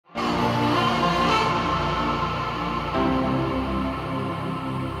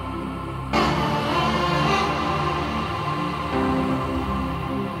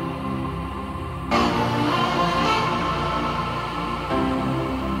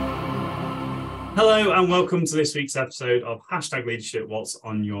Hello and welcome to this week's episode of #Leadership What's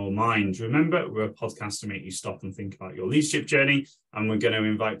on Your Mind. Remember, we're a podcast to make you stop and think about your leadership journey, and we're going to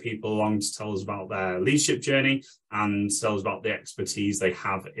invite people along to tell us about their leadership journey and tell us about the expertise they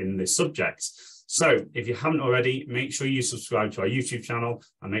have in this subject. So if you haven't already, make sure you subscribe to our YouTube channel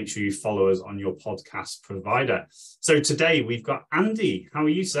and make sure you follow us on your podcast provider. So today we've got Andy. How are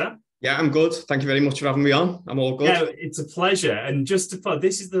you, sir? Yeah, I'm good. Thank you very much for having me on. I'm all good. Yeah, it's a pleasure. And just to put,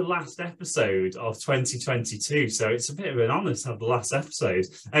 this is the last episode of 2022. So it's a bit of an honour to have the last episode.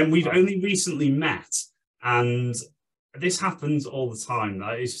 And we've only recently met. And this happens all the time.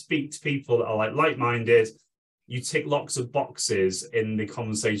 I speak to people that are like-minded. You tick lots of boxes in the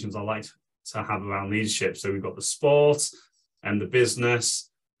conversations I like to have around leadership. So we've got the sport and the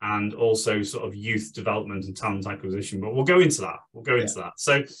business and also sort of youth development and talent acquisition. But we'll go into that.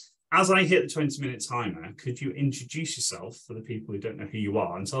 So as I hit the 20-minute timer, could you introduce yourself for the people who don't know who you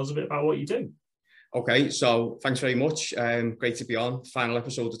are and tell us a bit about what you do? Okay, so thanks very much. Great to be on. Final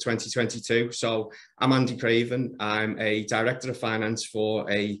episode of 2022. So I'm Andy Craven. I'm a director of finance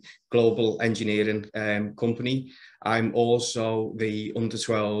for a global engineering company. I'm also the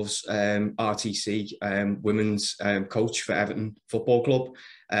under-12s RTC women's coach for Everton Football Club.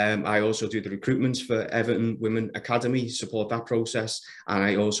 I also do the recruitment for Everton Women Academy, support that process. And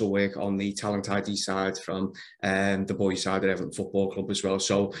I also work on the talent ID side from the boys side at Everton Football Club as well.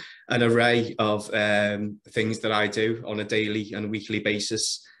 So an array of things that I do on a daily and weekly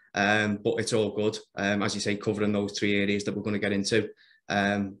basis. But it's all good, as you say, covering those three areas that we're going to get into.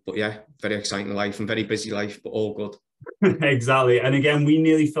 But yeah, very exciting life and very busy life, but all good. Exactly. And again, we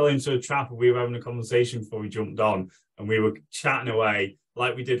nearly fell into a trap. We were having a conversation before we jumped on and we were chatting away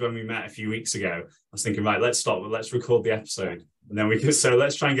like we did when we met a few weeks ago. I was thinking, right, let's stop, let's record the episode. And then so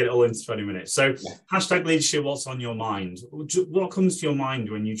let's try and get it all into 20 minutes. So yeah. #leadership, what's on your mind? What comes to your mind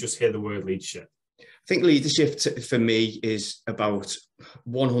when you just hear the word leadership? I think leadership for me is about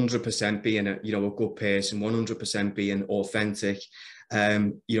 100% being a good person, 100% being authentic,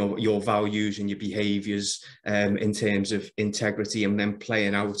 your values and your behaviours in terms of integrity and then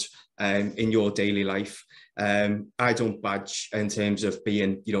playing out in your daily life. I don't badge in terms of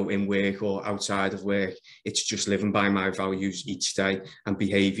being, in work or outside of work. It's just living by my values each day and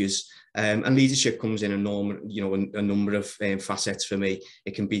behaviours. And leadership comes in a number of facets for me.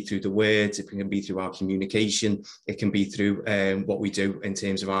 It can be through the words, it can be through our communication, it can be through what we do in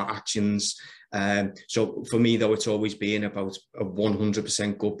terms of our actions. So for me, though, it's always been about a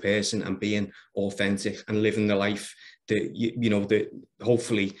 100% good person and being authentic and living the life that, that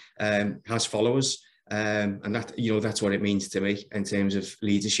hopefully has followers. And that, that's what it means to me in terms of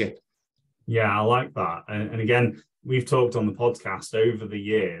leadership. Yeah, I like that. And again, we've talked on the podcast over the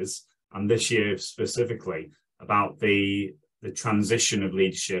years, and this year specifically, about the transition of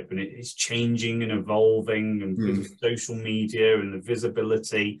leadership, and it's changing and evolving, and with social media and the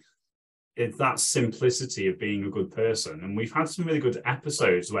visibility, it's that simplicity of being a good person. And we've had some really good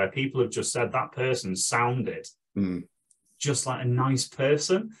episodes where people have just said that person sounded just like a nice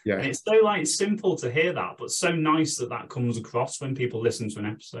person. Yeah. And it's so simple to hear that, but so nice that comes across when people listen to an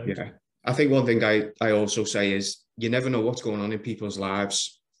episode. Yeah. I think one thing I also say is you never know what's going on in people's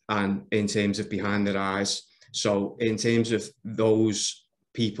lives and in terms of behind their eyes. So in terms of those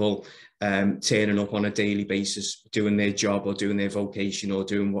people turning up on a daily basis, doing their job or doing their vocation or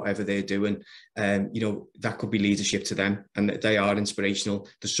doing whatever they're doing, that could be leadership to them, and they are inspirational.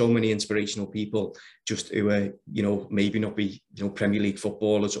 There's so many inspirational people just who are, maybe not be, Premier League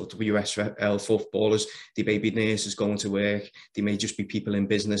footballers or WSL footballers. They may be nurses going to work. They may just be people in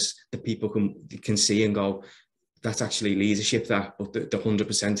business that people can see and go, that's actually leadership, but the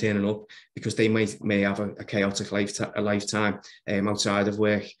 100% turning up, because they may have a chaotic lifetime outside of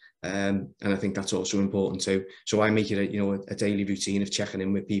work. And I think that's also important too. So I make it a daily routine of checking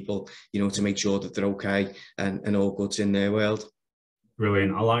in with people, to make sure that they're okay and all good's in their world.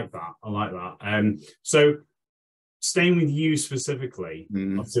 Brilliant. I like that. So staying with you specifically,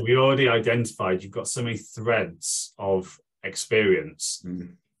 obviously we already identified you've got so many threads of experience.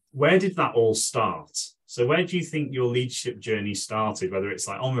 Where did that all start? So where do you think your leadership journey started? Whether it's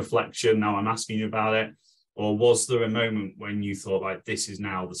on reflection, now I'm asking you about it, or was there a moment when you thought this is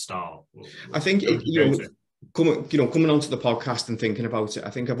now the start? I think coming onto the podcast and thinking about it, I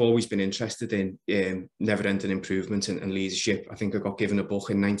think I've always been interested in never-ending improvement and leadership. I think I got given a book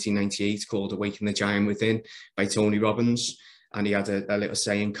in 1998 called Awaken the Giant Within by Tony Robbins, and he had a little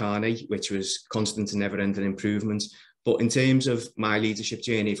saying, Carney, which was constant and never-ending improvement. But in terms of my leadership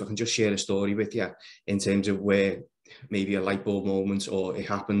journey, if I can just share a story with you in terms of where maybe a light bulb moment or it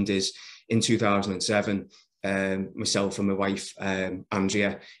happened, is in 2007, myself and my wife,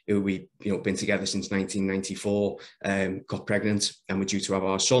 Andrea, who we been together since 1994, got pregnant and we're due to have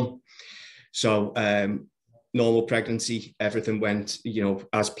our son. So normal pregnancy, everything went,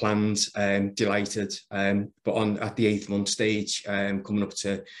 as planned, delighted. But at the 8th-month stage, coming up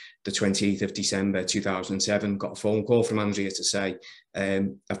to the 28th of December 2007, got a phone call from Andrea to say,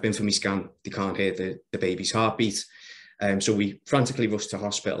 I've been for my scan, they can't hear the baby's heartbeat. So we frantically rushed to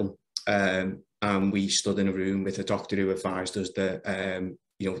hospital, and we stood in a room with a doctor who advised us that,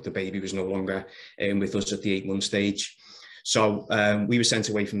 the baby was no longer with us at the 8-month stage. So we were sent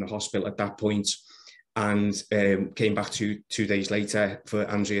away from the hospital at that point, and came back 2 days later for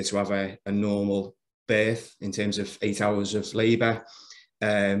Andrea to have a normal birth in terms of 8 hours of labour.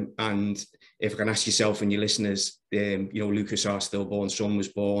 And if I can ask yourself and your listeners, Lucas, our stillborn son, was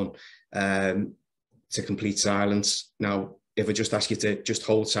born to complete silence. Now, if I just ask you to just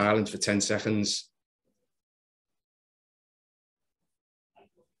hold silence for 10 seconds,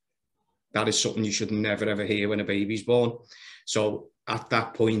 that is something you should never, ever hear when a baby's born. So at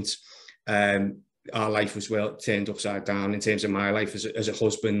that point, our life was well turned upside down in terms of my life as a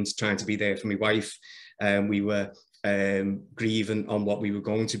husband, trying to be there for my wife. We were grieving on what we were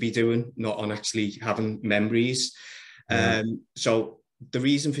going to be doing, not on actually having memories. Yeah. So the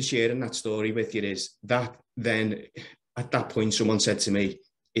reason for sharing that story with you is that then at that point, someone said to me,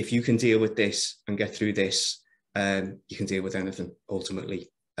 if you can deal with this and get through this, you can deal with anything, ultimately.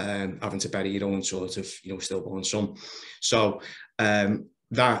 Having to bury your own sort of, stillborn son. So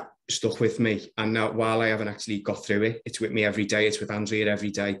that stuck with me. And now, while I haven't actually got through it, it's with me every day. It's with Andrea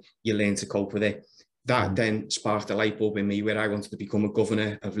every day. You learn to cope with it. That then sparked a light bulb in me where I wanted to become a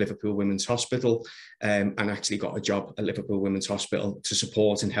governor of Liverpool Women's Hospital, and actually got a job at Liverpool Women's Hospital to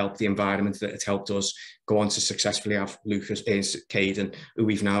support and help the environment that had helped us go on to successfully have Cayden, who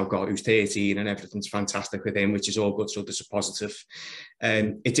we've now got, who's 13, and everything's fantastic with him, which is all good. So there's a positive.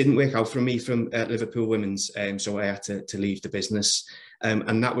 It didn't work out for me from Liverpool Women's, so I had to leave the business.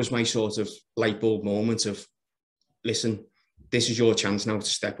 And that was my sort of light bulb moment of, listen, this is your chance now to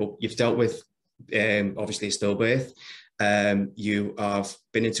step up. You've dealt with obviously a stillbirth. You have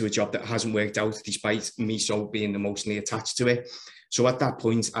been into a job that hasn't worked out despite me so being emotionally attached to it. So at that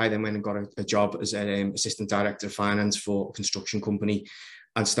point, I then went and got a job as an assistant director of finance for a construction company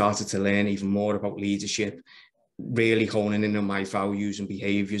and started to learn even more about leadership, really honing in on my values and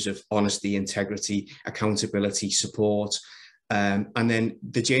behaviours of honesty, integrity, accountability, support. And then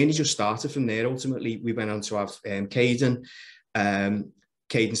the journey just started from there. Ultimately, we went on to have Cayden.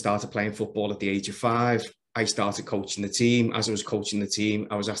 Cayden started playing football at the age of 5. I started coaching the team. As I was coaching the team,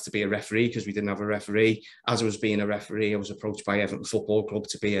 I was asked to be a referee because we didn't have a referee. As I was being a referee, I was approached by Everton Football Club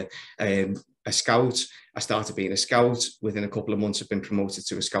to be a scout. I started being a scout. Within a couple of months, I've been promoted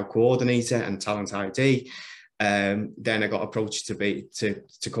to a scout coordinator and talent ID. Then I got approached to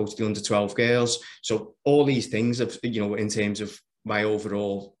coach the under-12 girls. So all these things, in terms of my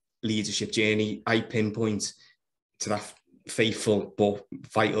overall leadership journey, I pinpoint to that fateful but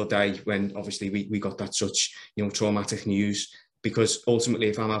vital day when obviously we got that such traumatic news, because ultimately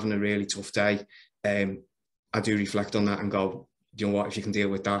if I'm having a really tough day, I do reflect on that and go, you know what, if you can deal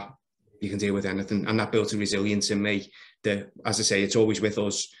with that, you can deal with anything. And that built a resilience in me that, as I say, it's always with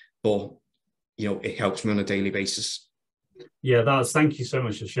us, but it helps me on a daily basis. Yeah, thank you so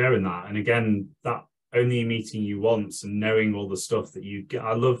much for sharing that. And again, that only meeting you once and knowing all the stuff that you get.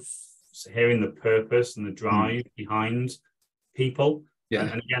 I love hearing the purpose and the drive behind people. Yeah.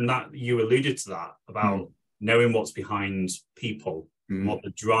 And again, that you alluded to that about knowing what's behind people, what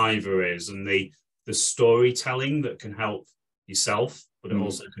the driver is, and the storytelling that can help yourself, but it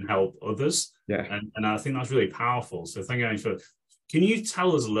also can help others. Yeah. And I think that's really powerful. So thank you for. Can you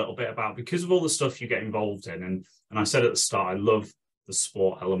tell us a little bit about, because of all the stuff you get involved in, and I said at the start, I love the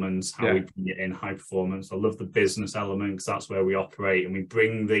sport elements, how we bring it in, high performance. I love the business element because that's where we operate and we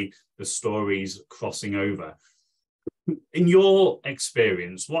bring the stories crossing over. In your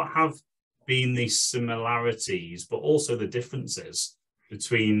experience, what have been the similarities, but also the differences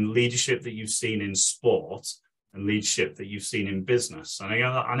between leadership that you've seen in sport and leadership that you've seen in business? And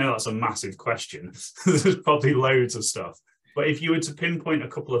I know that's a massive question. There's probably loads of stuff. But if you were to pinpoint a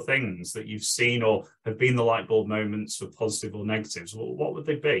couple of things that you've seen or have been the light bulb moments for positive or negatives, what would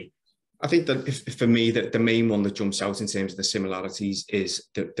they be? I think that for me, the main one that jumps out in terms of the similarities is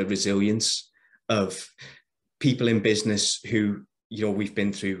the resilience of people in business who, we've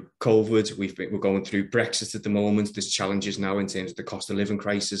been through COVID, we're going through Brexit at the moment. There's challenges now in terms of the cost of living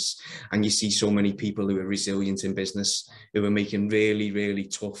crisis. And you see so many people who are resilient in business, who are making really, really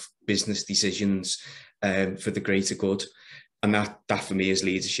tough business decisions for the greater good. And that for me is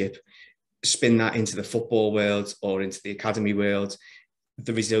leadership. spin that into the football world or into the academy world,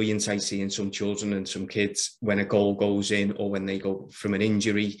 the resilience I see in some children and some kids when a goal goes in, or when they go from an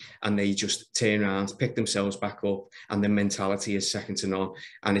injury and they just turn around, pick themselves back up, and the mentality is second to none.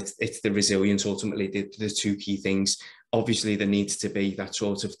 And it's the resilience, ultimately, the two key things. Obviously, there needs to be that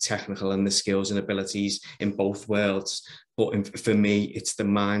sort of technical and the skills and abilities in both worlds. But for me, it's the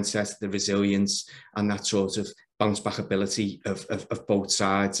mindset, the resilience, and that sort of bounce back ability of both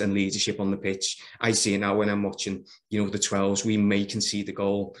sides and leadership on the pitch. I see it now when I'm watching, the 12s. We may concede the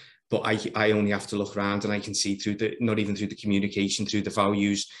goal, but I only have to look around and I can see through not even through the communication, through the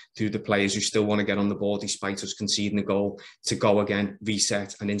values, through the players who still want to get on the board despite us conceding the goal, to go again,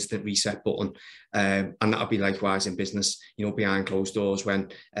 reset, an instant reset button. And that'll be likewise in business, behind closed doors, when,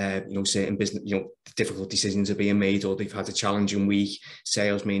 certain business, difficult decisions are being made, or they've had a challenging week.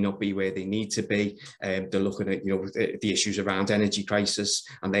 Sales may not be where they need to be. They're looking at, the issues around energy crisis,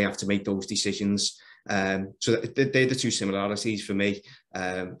 and they have to make those decisions. So they're the two similarities for me,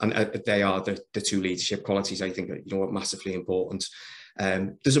 and they are the two leadership qualities I think are massively important.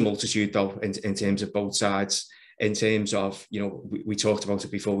 There's a multitude though in terms of both sides. In terms of, we talked about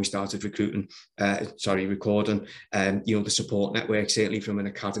it before we started recording, the support network, certainly from an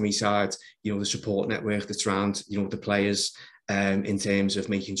academy side, the support network that's around, the players, in terms of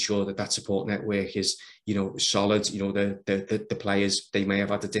making sure that support network is, solid. The players, they may have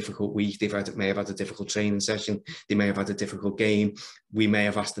had a difficult week, may have had a difficult training session, they may have had a difficult game. We may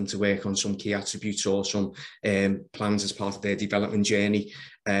have asked them to work on some key attributes or some plans as part of their development journey,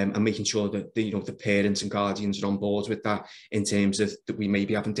 and making sure that the parents and guardians are on board with that, in terms of that we may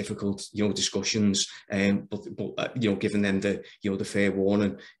be having difficult discussions, but giving them the fair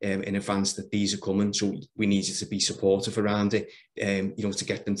warning in advance that these are coming. So we need you to be supportive around it, to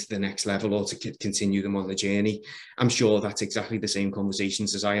get them to the next level, or to continue them on the journey. I'm sure that's exactly the same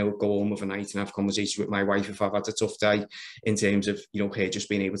conversations as I go home of a night and have conversations with my wife if I've had a tough day, in terms of her just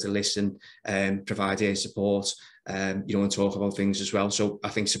being able to listen, provide her support, and talk about things as well. So I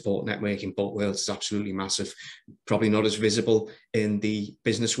think support network in both worlds is absolutely massive. Probably not as visible in the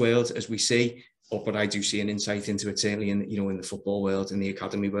business world as we see, but I do see an insight into it, certainly in the football world, in the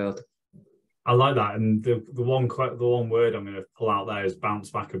academy world. I like that, and the one word I'm going to pull out there is bounce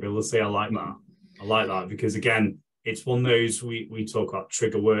back ability. I like that. I like that because, again, it's one of those, we talk about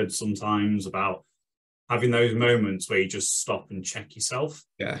trigger words sometimes, about having those moments where you just stop and check yourself.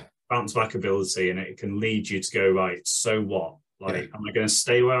 Yeah. Bounce back ability, and it can lead you to go, right, so what? Like, am I going to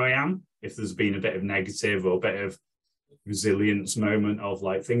stay where I am if there's been a bit of negative or a bit of resilience moment of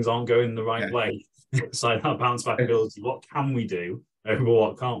like things aren't going the right way? It's like that bounce back ability. What can we do over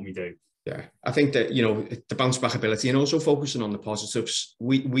what can't we do? Yeah, I think that, the bounce back ability, and also focusing on the positives.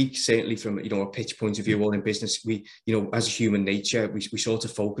 We certainly, from, a pitch point of view or in business, we, as a human nature, we sort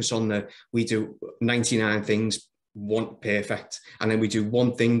of focus on we do 99 things, one perfect, and then we do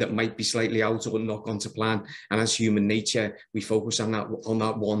one thing that might be slightly out or not gone to plan. And as human nature, we focus on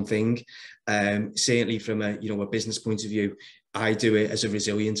that one thing. Certainly from a business point of view, I do it as a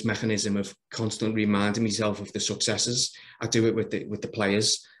resilience mechanism of constantly reminding myself of the successes. I do it with the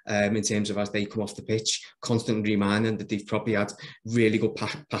players, in terms of as they come off the pitch, constantly reminding that they've probably had really good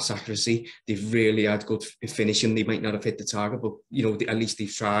pass accuracy, they've really had good finishing. They might not have hit the target, but at least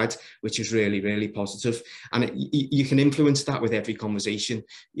they've tried, which is really, really positive. And you can influence that with every conversation.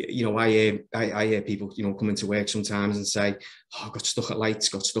 I hear people come into work sometimes and say, "Oh, got stuck at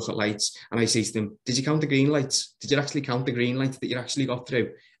lights," and I say to them, "Did you count the green lights? Did you actually count the green lights that you actually got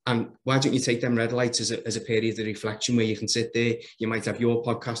through? And why don't you take them red lights as a period of reflection, where you can sit there, you might have your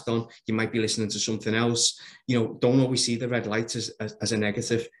podcast on, you might be listening to something else. Don't always see the red lights as a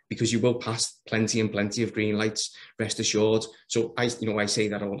negative, because you will pass plenty and plenty of green lights, rest assured." So I say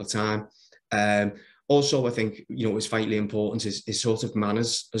that all the time. Also, I think, is vitally important is sort of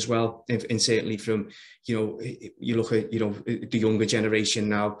manners as well. And certainly from, you look at, the younger generation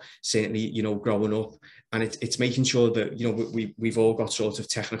now, certainly, growing up, and it's making sure that, we've all got sort of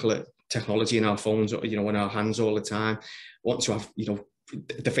technology in our phones, or, in our hands all the time. Want to have,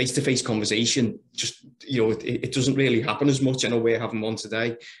 the face-to-face conversation, just, it doesn't really happen as much. I know we're having one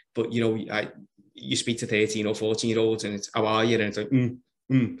today, but, you speak to 13 or 14-year-olds and it's, "How are you?" And it's like,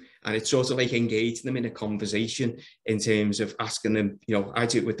 And it's sort of like engaging them in a conversation, in terms of asking them, I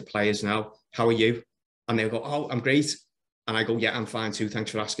do it with the players now, "How are you?" And they'll go, "Oh, I'm great." And I go, "Yeah, I'm fine too.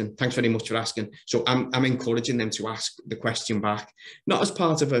 Thanks for asking. Thanks very much for asking." So I'm encouraging them to ask the question back, not as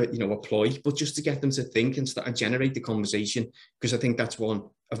part of a ploy, but just to get them to think and start and generate the conversation. Because I think that's one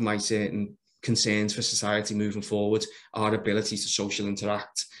of my certain concerns for society moving forward. Our ability to social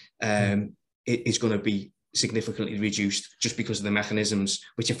interact, it is going to be significantly reduced just because of the mechanisms,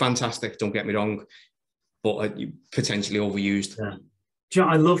 which are fantastic, don't get me wrong, but are potentially overused. Yeah. Do you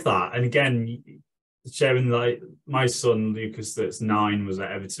know, I love that. And again, sharing, like, my son Lucas, that's 9, was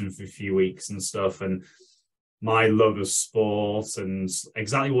at Everton for a few weeks and stuff, and my love of sport and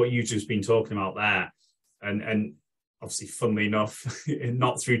exactly what you've just been talking about there, and obviously, funnily enough,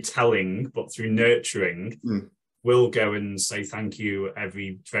 not through telling but through nurturing, will go and say thank you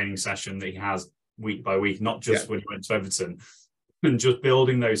every training session that he has week by week, not just when he went to Everton, and just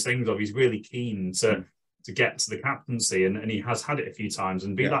building those things of, he's really keen to get to the captaincy, and he has had it a few times,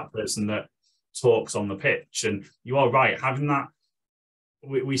 and be that person that talks on the pitch. And you are right, having that,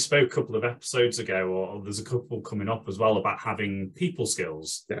 we spoke a couple of episodes ago, or there's a couple coming up as well, about having people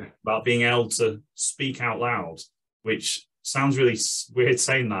skills, about being able to speak out loud, which sounds really weird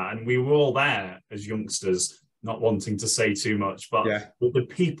saying that, and we were all there as youngsters not wanting to say too much, but with the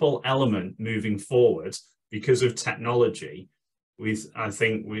people element moving forward because of technology, I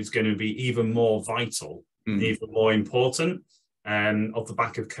think was going to be even more vital, even more important. Off the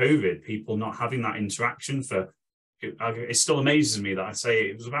back of COVID, people not having that interaction for, it still amazes me that I say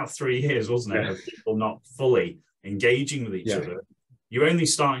it was about 3 years, wasn't it, of people not fully engaging with each other. You're only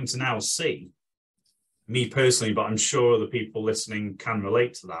starting to now see, me personally, but I'm sure the people listening can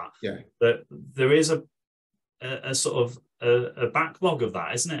relate to that, that there is a sort of a backlog of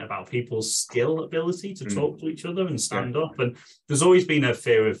that, isn't it, about people's skill ability to talk to each other and stand up. And there's always been a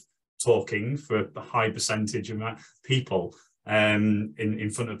fear of talking for a high percentage of people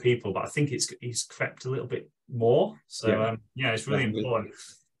in front of people, but I think it's crept a little bit more. So it's really important.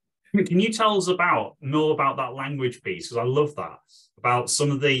 Can you tell us more about that language piece? Because I love that, about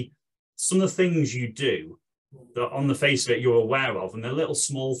some of the things you do that on the face of it you're aware of, and they're little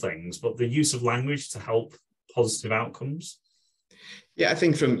small things, but the use of language to help positive outcomes. I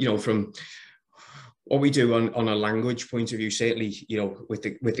think from what we do on a language point of view, certainly, with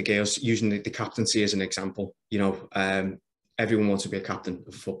the girls, using the captaincy as an example, everyone wants to be a captain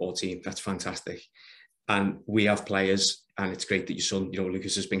of a football team. That's fantastic. And we have players, and it's great that your son,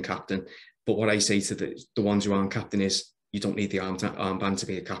 Lucas, has been captain. But what I say to the ones who aren't captain is, you don't need the armband to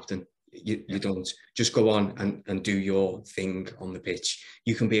be a captain. You don't. Just go on and do your thing on the pitch.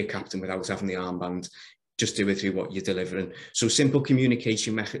 You can be a captain without having the armband. Just do it through what you're delivering. So simple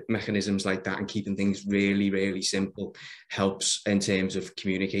communication mechanisms like that, and keeping things really, really simple, helps in terms of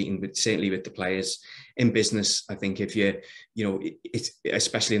communicating, certainly with the players. In business, I think if it's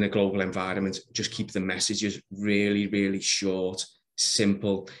especially in a global environment, just keep the messages really, really short,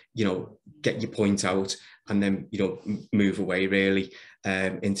 simple, get your point out, and then, move away, really,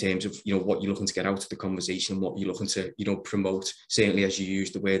 in terms of, what you're looking to get out of the conversation, what you're looking to, promote. Certainly, as you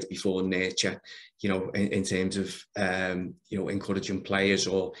used the word before, nurture, in terms of, encouraging players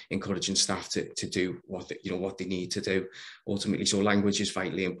or encouraging staff to do what they need to do ultimately. So language is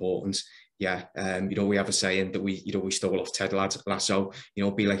vitally important. We have a saying that we stole off Ted Lasso,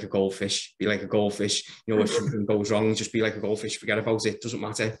 be like a goldfish, if something goes wrong, just be like a goldfish, forget about it, doesn't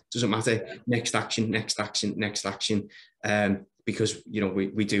matter, next action, because,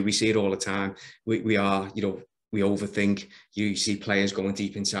 we see it all the time. We overthink. You see players going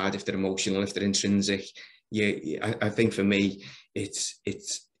deep inside, if they're emotional, if they're intrinsic. I think for me, it's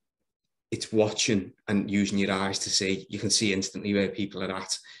watching and using your eyes to see. You can see instantly where people are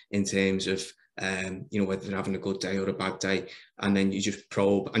at in terms of, whether they're having a good day or a bad day. And then you just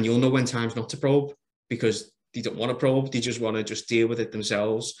probe, and you'll know when time's not to probe, because they don't want to probe. They just want to just deal with it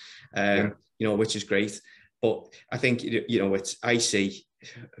themselves, which is great. But I think, I see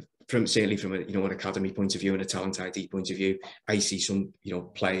certainly from an academy point of view and a talent ID point of view, I see some,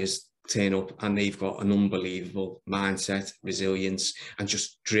 players turn up and they've got an unbelievable mindset, resilience, and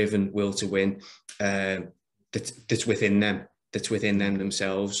just driven will to win that's within them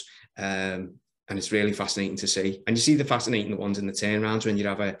themselves. And it's really fascinating to see. And you see the fascinating ones in the turnarounds when you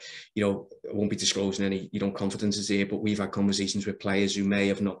have I won't be disclosing any, confidences here, but we've had conversations with players who may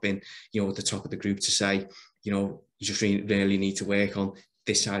have not been, at the top of the group, to say, you just really need to work on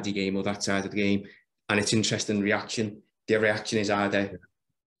this side of the game or that side of the game. And it's interesting reaction. Their reaction is either,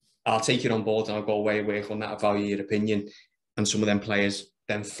 I'll take it on board and I'll go away and work on that, I value your opinion. And some of them players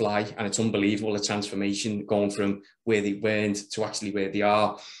then fly, and it's unbelievable, the transformation going from where they weren't to actually where they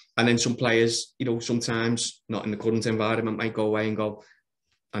are. And then some players, sometimes not in the current environment, might go away and go,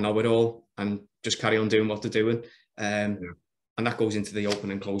 I know it all, and just carry on doing what they're doing. And that goes into the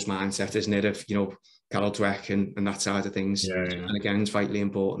open and closed mindset, isn't it, of, Carol Dweck and that side of things. And again, it's vitally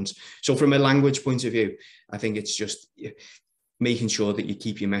important. So from a language point of view, I think it's just making sure that you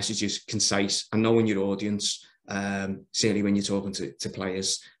keep your messages concise and knowing your audience, certainly when you're talking to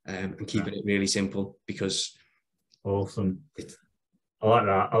players, and keeping it really simple, because awesome. I like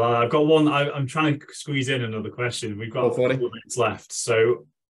that. I've got one. I'm trying to squeeze in another question. We've got a couple of minutes left. So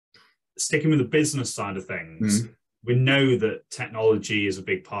sticking with the business side of things, we know that technology is a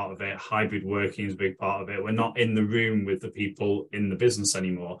big part of it. Hybrid working is a big part of it. We're not in the room with the people in the business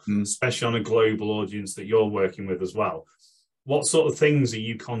anymore, especially on a global audience that you're working with as well. What sort of things are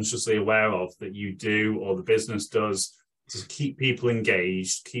you consciously aware of that you do or the business does to keep people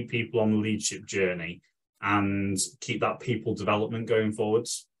engaged, keep people on the leadership journey, and keep that people development going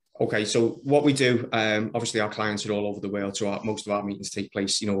forwards? Okay, so what we do, obviously our clients are all over the world, so most of our meetings take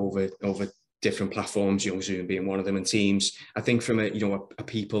place, over different platforms, Zoom being one of them, and Teams. I think from a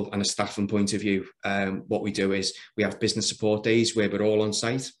people and a staffing point of view, what we do is we have business support days where we're all on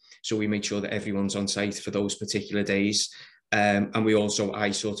site. So we make sure that everyone's on site for those particular days. And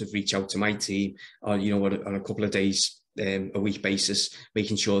I sort of reach out to my team on a couple of days, a week basis,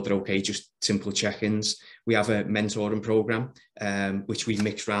 making sure they're okay, just simple check-ins. We have a mentoring program, which we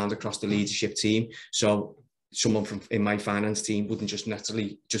mix around across the leadership team. So someone in my finance team wouldn't just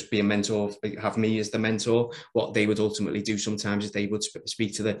necessarily just be a mentor, have me as the mentor. What they would ultimately do sometimes is they would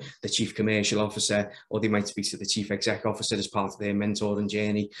speak to the chief commercial officer, or they might speak to the chief exec officer as part of their mentoring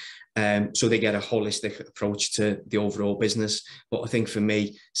journey. So they get a holistic approach to the overall business. But I think for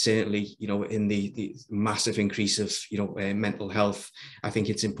me, certainly, in the massive increase of, mental health, I think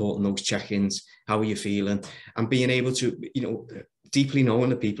it's important, those check-ins, how are you feeling? And being able to, deeply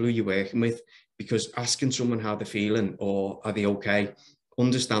knowing the people who you're working with, because asking someone how they're feeling or are they okay,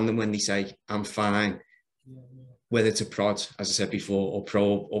 understanding when they say, I'm fine, whether to prod, as I said before, or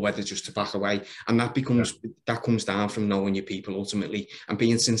probe, or whether just to back away. And that comes down from knowing your people ultimately and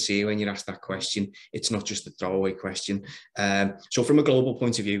being sincere when you ask that question. It's not just a throwaway question. So from a global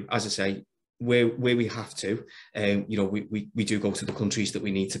point of view, as I say, where we have to, we do go to the countries that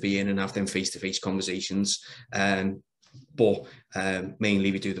we need to be in and have them face-to-face conversations. But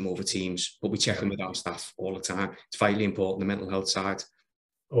mainly we do them over Teams, but we check in with our staff all the time. It's vitally important, the mental health side.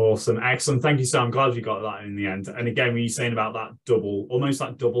 Awesome. Excellent. Thank you, Sam. I'm glad you got that in the end. And again, when you're saying about that almost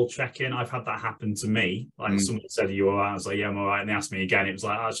like double check-in, I've had that happen to me. Like someone said, are you all right? I was like, yeah, I'm all right. And they asked me again. It was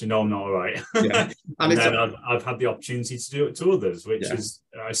like, actually, no, I'm not all right. Yeah. and then I've had the opportunity to do it to others, which is,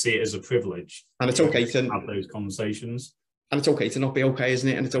 I see it as a privilege. And it's okay to have those conversations. And it's okay to not be okay, isn't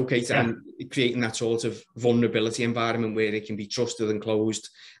it? And it's okay to creating that sort of vulnerability environment where it can be trusted and closed.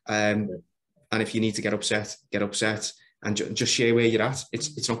 And if you need to get upset, and just share where you're at.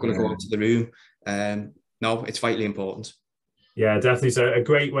 It's not going to go out to the room. No, it's vitally important. Yeah, definitely. So a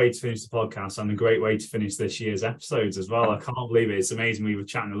great way to finish the podcast and a great way to finish this year's episodes as well. I can't believe it. It's amazing. We were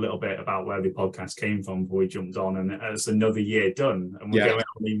chatting a little bit about where the podcast came from before we jumped on, and it's another year done. And we're going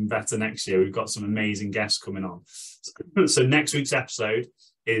on even better next year. We've got some amazing guests coming on. So next week's episode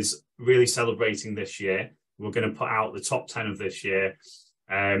is really celebrating this year. We're going to put out the top 10 of this year.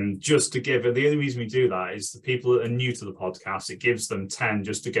 Just to give, and the only reason we do that is the people that are new to the podcast, it gives them 10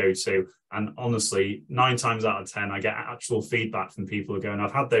 just to go to. And honestly, 9 times out of 10, I get actual feedback from people who are going,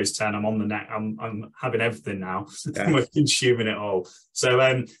 I've had those 10, I'm on the net, I'm having everything now, we're consuming it all. So,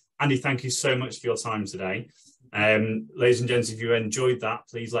 Andy, thank you so much for your time today. Ladies and gents, if you enjoyed that,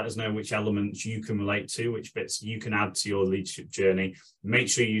 please let us know which elements you can relate to, which bits you can add to your leadership journey. Make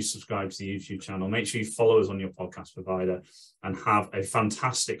sure you subscribe to the YouTube channel. Make sure you follow us on your podcast provider, and have a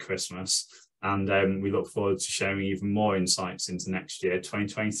fantastic Christmas. And we look forward to sharing even more insights into next year,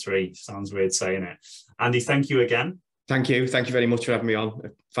 2023. Sounds weird saying it. Andy, thank you again. Thank you. Thank you very much for having me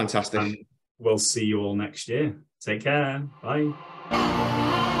on. Fantastic. And we'll see you all next year. Take care. Bye.